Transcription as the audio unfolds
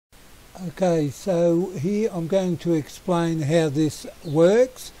Okay, so here I'm going to explain how this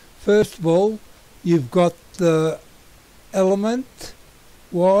works. First of all, you've got the element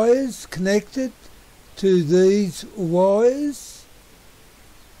wires connected to these wires,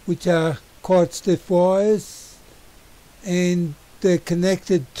 which are quite stiff wires, and they're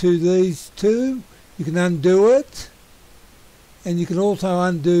connected to these two. You can undo it, and you can also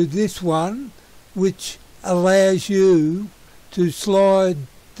undo this one, which allows you to slide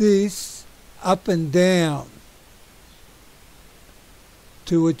this up and down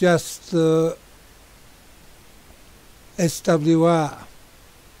to adjust the SWR.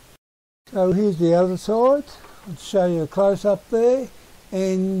 So here's the other side. I'll show you a close-up there,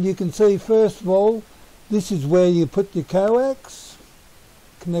 and you can see first of all this is where you put your coax,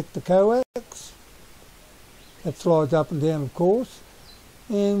 connect the coax. That slides up and down, of course,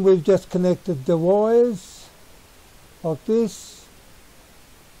 and we've just connected the wires like this,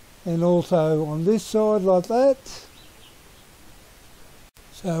 and also on this side like that.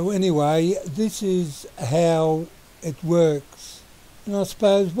 So anyway, this is how it works, and I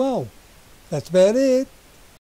suppose, well, that's about it.